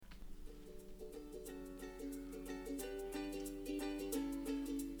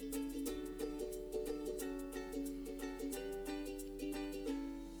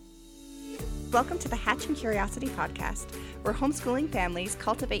Welcome to the Hatch and Curiosity podcast, where homeschooling families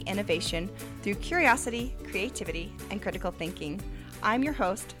cultivate innovation through curiosity, creativity, and critical thinking. I'm your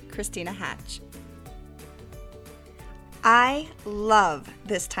host, Christina Hatch. I love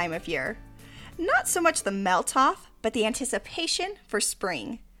this time of year. Not so much the melt-off, but the anticipation for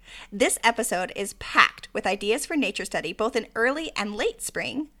spring. This episode is packed with ideas for nature study both in early and late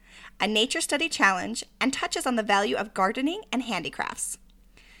spring, a nature study challenge, and touches on the value of gardening and handicrafts.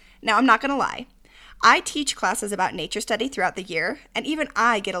 Now, I'm not going to lie. I teach classes about nature study throughout the year, and even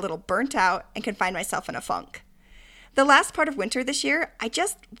I get a little burnt out and can find myself in a funk. The last part of winter this year, I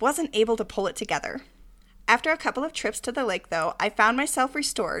just wasn't able to pull it together. After a couple of trips to the lake, though, I found myself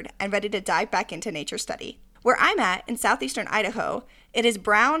restored and ready to dive back into nature study. Where I'm at, in southeastern Idaho, it is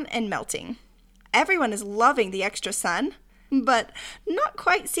brown and melting. Everyone is loving the extra sun, but not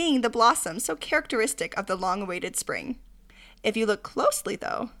quite seeing the blossoms so characteristic of the long-awaited spring. If you look closely,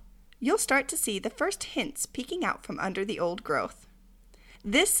 though, you'll start to see the first hints peeking out from under the old growth.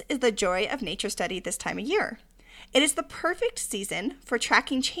 This is the joy of nature study this time of year. It is the perfect season for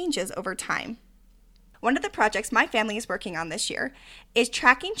tracking changes over time. One of the projects my family is working on this year is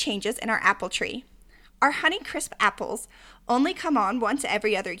tracking changes in our apple tree. Our Honeycrisp apples only come on once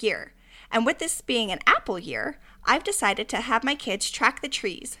every other year, and with this being an apple year, I've decided to have my kids track the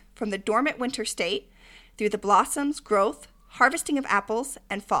trees from the dormant winter state through the blossoms, growth, harvesting of apples,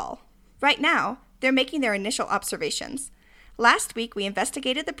 and fall. Right now, they're making their initial observations. Last week, we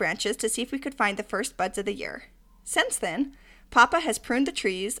investigated the branches to see if we could find the first buds of the year. Since then, Papa has pruned the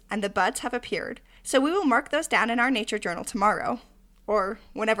trees and the buds have appeared, so we will mark those down in our nature journal tomorrow, or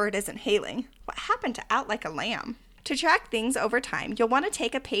whenever it isn't hailing. What happened to Out Like a Lamb? To track things over time, you'll want to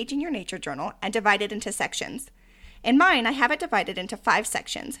take a page in your nature journal and divide it into sections. In mine, I have it divided into 5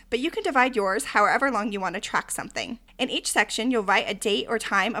 sections, but you can divide yours however long you want to track something. In each section, you'll write a date or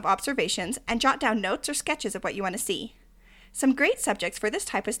time of observations and jot down notes or sketches of what you want to see. Some great subjects for this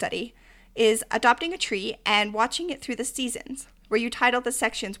type of study is adopting a tree and watching it through the seasons, where you title the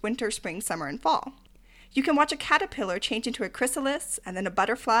sections winter, spring, summer, and fall. You can watch a caterpillar change into a chrysalis and then a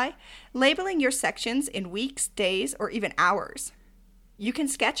butterfly, labeling your sections in weeks, days, or even hours. You can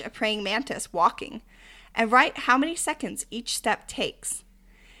sketch a praying mantis walking and write how many seconds each step takes.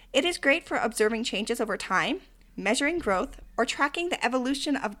 It is great for observing changes over time, measuring growth, or tracking the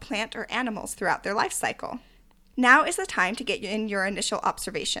evolution of plant or animals throughout their life cycle. Now is the time to get in your initial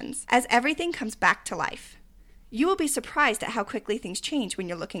observations, as everything comes back to life. You will be surprised at how quickly things change when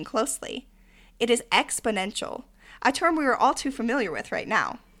you're looking closely. It is exponential, a term we are all too familiar with right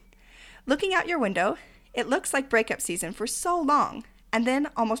now. Looking out your window, it looks like breakup season for so long, and then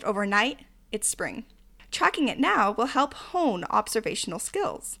almost overnight, it's spring. Tracking it now will help hone observational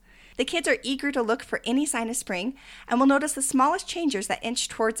skills. The kids are eager to look for any sign of spring and will notice the smallest changes that inch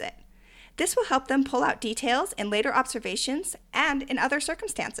towards it. This will help them pull out details in later observations and in other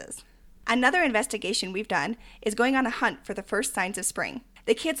circumstances. Another investigation we've done is going on a hunt for the first signs of spring.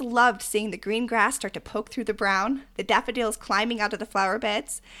 The kids loved seeing the green grass start to poke through the brown, the daffodils climbing out of the flower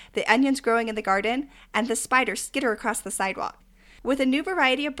beds, the onions growing in the garden, and the spiders skitter across the sidewalk. With a new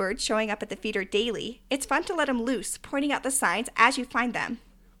variety of birds showing up at the feeder daily, it's fun to let them loose, pointing out the signs as you find them.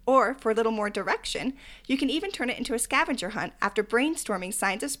 Or, for a little more direction, you can even turn it into a scavenger hunt after brainstorming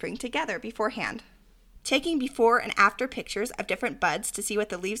signs of spring together beforehand. Taking before and after pictures of different buds to see what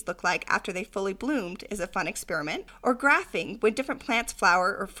the leaves look like after they fully bloomed is a fun experiment, or graphing when different plants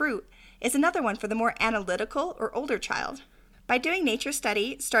flower or fruit is another one for the more analytical or older child. By doing nature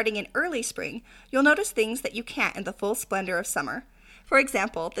study starting in early spring, you'll notice things that you can't in the full splendor of summer. For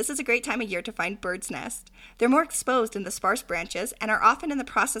example, this is a great time of year to find birds' nests. They're more exposed in the sparse branches and are often in the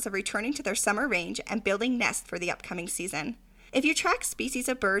process of returning to their summer range and building nests for the upcoming season. If you track species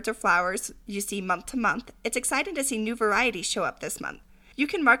of birds or flowers you see month to month, it's exciting to see new varieties show up this month. You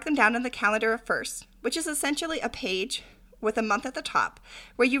can mark them down in the calendar of first, which is essentially a page with a month at the top,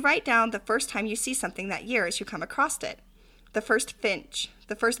 where you write down the first time you see something that year as you come across it. The first finch,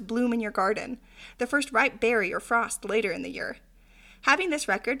 the first bloom in your garden, the first ripe berry or frost later in the year. Having this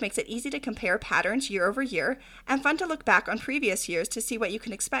record makes it easy to compare patterns year over year and fun to look back on previous years to see what you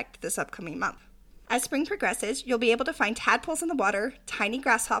can expect this upcoming month. As spring progresses, you'll be able to find tadpoles in the water, tiny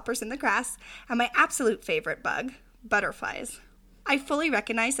grasshoppers in the grass, and my absolute favorite bug, butterflies. I fully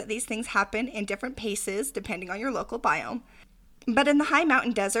recognize that these things happen in different paces depending on your local biome. But in the high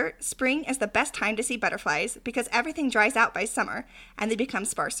mountain desert, spring is the best time to see butterflies because everything dries out by summer and they become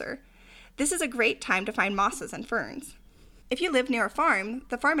sparser. This is a great time to find mosses and ferns. If you live near a farm,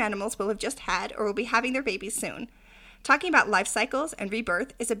 the farm animals will have just had or will be having their babies soon. Talking about life cycles and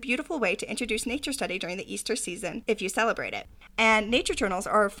rebirth is a beautiful way to introduce nature study during the Easter season if you celebrate it. And nature journals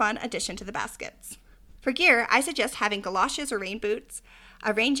are a fun addition to the baskets. For gear, I suggest having galoshes or rain boots,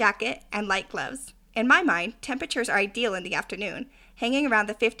 a rain jacket, and light gloves. In my mind, temperatures are ideal in the afternoon, hanging around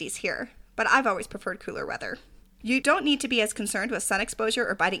the 50s here, but I've always preferred cooler weather. You don't need to be as concerned with sun exposure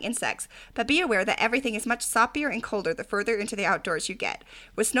or biting insects, but be aware that everything is much soppier and colder the further into the outdoors you get,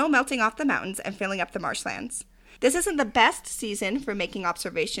 with snow melting off the mountains and filling up the marshlands. This isn't the best season for making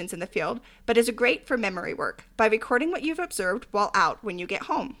observations in the field, but is great for memory work by recording what you've observed while out when you get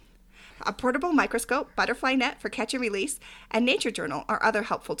home. A portable microscope, butterfly net for catch and release, and nature journal are other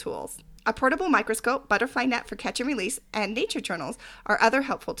helpful tools. A portable microscope, butterfly net for catch and release, and nature journals are other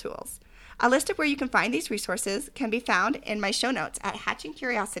helpful tools. A list of where you can find these resources can be found in my show notes at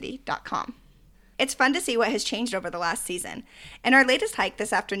hatchingcuriosity.com. It's fun to see what has changed over the last season. In our latest hike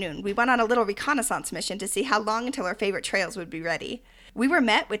this afternoon, we went on a little reconnaissance mission to see how long until our favorite trails would be ready. We were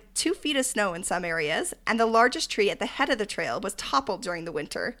met with 2 feet of snow in some areas, and the largest tree at the head of the trail was toppled during the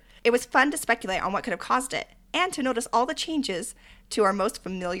winter. It was fun to speculate on what could have caused it, and to notice all the changes to our most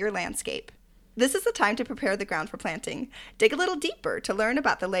familiar landscape. This is the time to prepare the ground for planting. Dig a little deeper to learn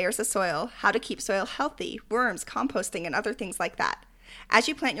about the layers of soil, how to keep soil healthy, worms, composting, and other things like that. As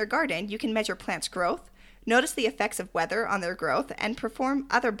you plant your garden, you can measure plants' growth, notice the effects of weather on their growth, and perform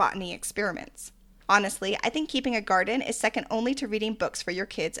other botany experiments. Honestly, I think keeping a garden is second only to reading books for your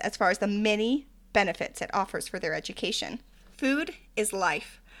kids as far as the many benefits it offers for their education. Food is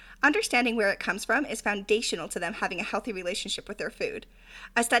life. Understanding where it comes from is foundational to them having a healthy relationship with their food.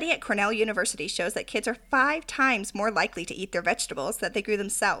 A study at Cornell University shows that kids are 5 times more likely to eat their vegetables that they grew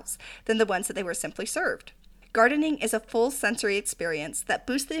themselves than the ones that they were simply served. Gardening is a full sensory experience that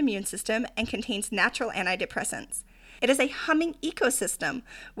boosts the immune system and contains natural antidepressants. It is a humming ecosystem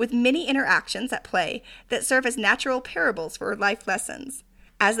with many interactions at play that serve as natural parables for life lessons.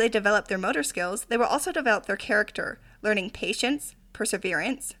 As they develop their motor skills, they will also develop their character, learning patience,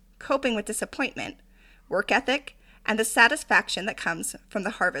 perseverance, coping with disappointment, work ethic, and the satisfaction that comes from the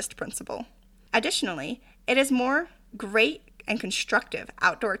harvest principle. Additionally, it is more great and constructive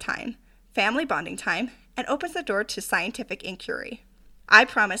outdoor time, family bonding time, and opens the door to scientific inquiry. I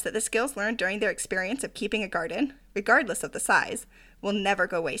promise that the skills learned during their experience of keeping a garden, regardless of the size, will never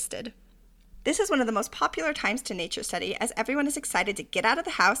go wasted. This is one of the most popular times to nature study, as everyone is excited to get out of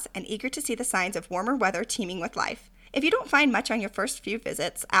the house and eager to see the signs of warmer weather teeming with life. If you don't find much on your first few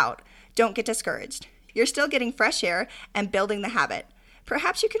visits out, don't get discouraged. You're still getting fresh air and building the habit.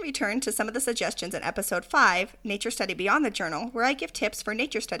 Perhaps you can return to some of the suggestions in episode 5, Nature Study Beyond the Journal, where I give tips for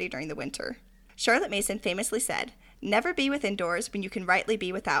nature study during the winter. Charlotte Mason famously said, "Never be with indoors when you can rightly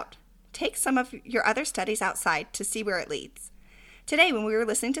be without. Take some of your other studies outside to see where it leads." Today, when we were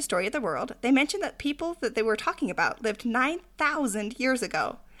listening to Story of the World, they mentioned that people that they were talking about lived 9,000 years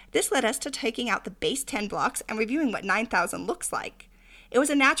ago. This led us to taking out the base 10 blocks and reviewing what 9,000 looks like. It was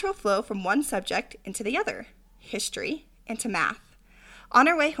a natural flow from one subject into the other, history into math. On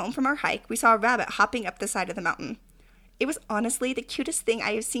our way home from our hike, we saw a rabbit hopping up the side of the mountain. It was honestly the cutest thing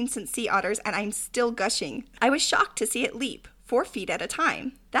I have seen since sea otters, and I'm still gushing. I was shocked to see it leap 4 feet at a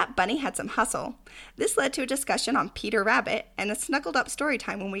time. That bunny had some hustle. This led to a discussion on Peter Rabbit and a snuggled up story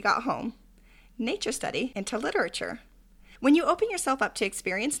time when we got home. Nature study into literature. When you open yourself up to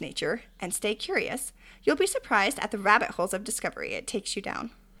experience nature and stay curious, you'll be surprised at the rabbit holes of discovery it takes you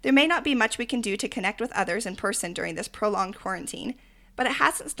down. There may not be much we can do to connect with others in person during this prolonged quarantine, but it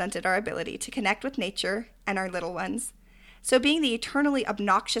hasn't stunted our ability to connect with nature and our little ones. So being the eternally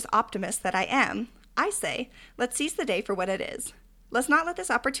obnoxious optimist that I am, I say, let's seize the day for what it is. Let's not let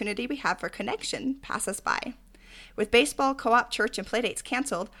this opportunity we have for connection pass us by. With baseball, co-op, church, and playdates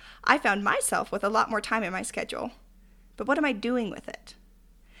canceled, I found myself with a lot more time in my schedule. But what am I doing with it?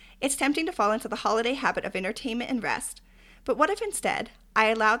 It's tempting to fall into the holiday habit of entertainment and rest, but what if instead I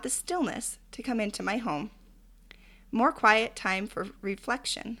allowed the stillness to come into my home? More quiet time for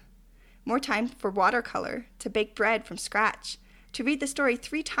reflection. More time for watercolor, to bake bread from scratch, to read the story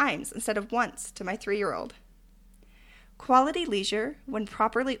 3 times instead of once to my 3-year-old. Quality leisure, when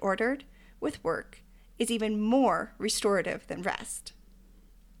properly ordered with work, is even more restorative than rest.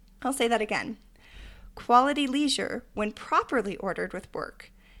 I'll say that again. Quality leisure, when properly ordered with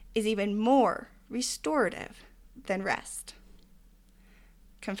work, is even more restorative than rest.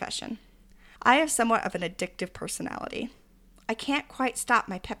 Confession. I have somewhat of an addictive personality. I can't quite stop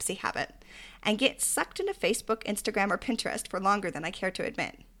my Pepsi habit and get sucked into Facebook, Instagram, or Pinterest for longer than I care to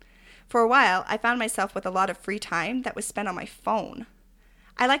admit. For a while, I found myself with a lot of free time that was spent on my phone.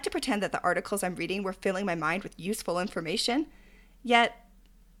 I like to pretend that the articles I'm reading were filling my mind with useful information, yet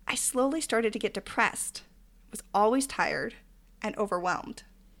I slowly started to get depressed was always tired and overwhelmed.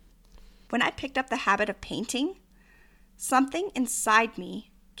 When I picked up the habit of painting, something inside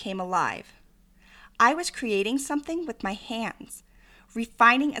me came alive. I was creating something with my hands,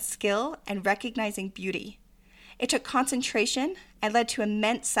 refining a skill and recognizing beauty. It took concentration and led to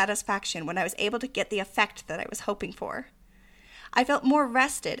immense satisfaction when I was able to get the effect that I was hoping for. I felt more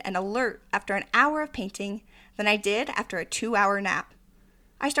rested and alert after an hour of painting than I did after a 2-hour nap.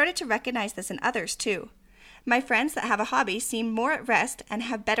 I started to recognize this in others too. My friends that have a hobby seem more at rest and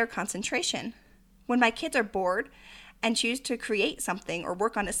have better concentration. When my kids are bored and choose to create something or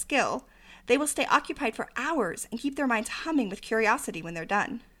work on a skill, they will stay occupied for hours and keep their minds humming with curiosity when they're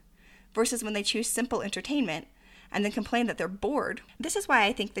done, versus when they choose simple entertainment and then complain that they're bored. This is why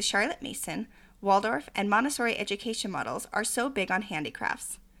I think the Charlotte Mason, Waldorf, and Montessori education models are so big on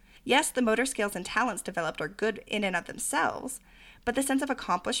handicrafts. Yes, the motor skills and talents developed are good in and of themselves, but the sense of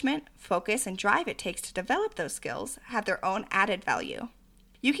accomplishment, focus, and drive it takes to develop those skills have their own added value.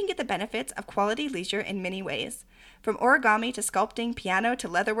 You can get the benefits of quality leisure in many ways, from origami to sculpting, piano to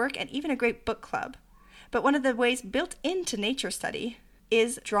leatherwork, and even a great book club. But one of the ways built into nature study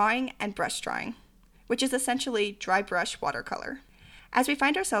is drawing and brush drawing, which is essentially dry brush watercolor. As we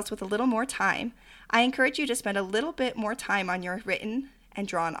find ourselves with a little more time, I encourage you to spend a little bit more time on your written and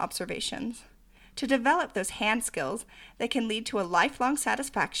drawn observations, to develop those hand skills that can lead to a lifelong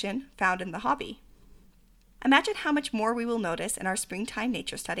satisfaction found in the hobby. Imagine how much more we will notice in our springtime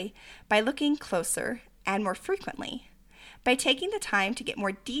nature study by looking closer and more frequently, by taking the time to get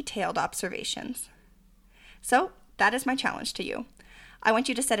more detailed observations. So that is my challenge to you. I want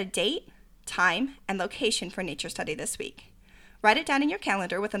you to set a date, time, and location for nature study this week. Write it down in your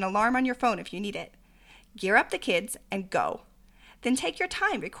calendar with an alarm on your phone if you need it. Gear up the kids and go. Then take your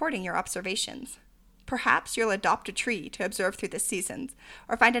time recording your observations. Perhaps you'll adopt a tree to observe through the seasons,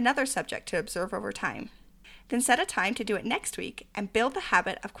 or find another subject to observe over time. Then set a time to do it next week and build the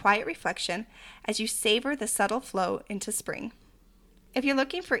habit of quiet reflection as you savor the subtle flow into spring. If you're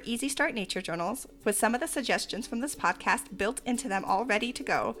looking for easy start nature journals with some of the suggestions from this podcast built into them all ready to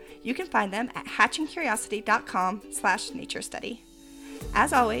go, you can find them at hatchingcuriosity.com/naturestudy.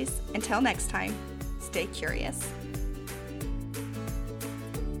 As always, until next time, stay curious.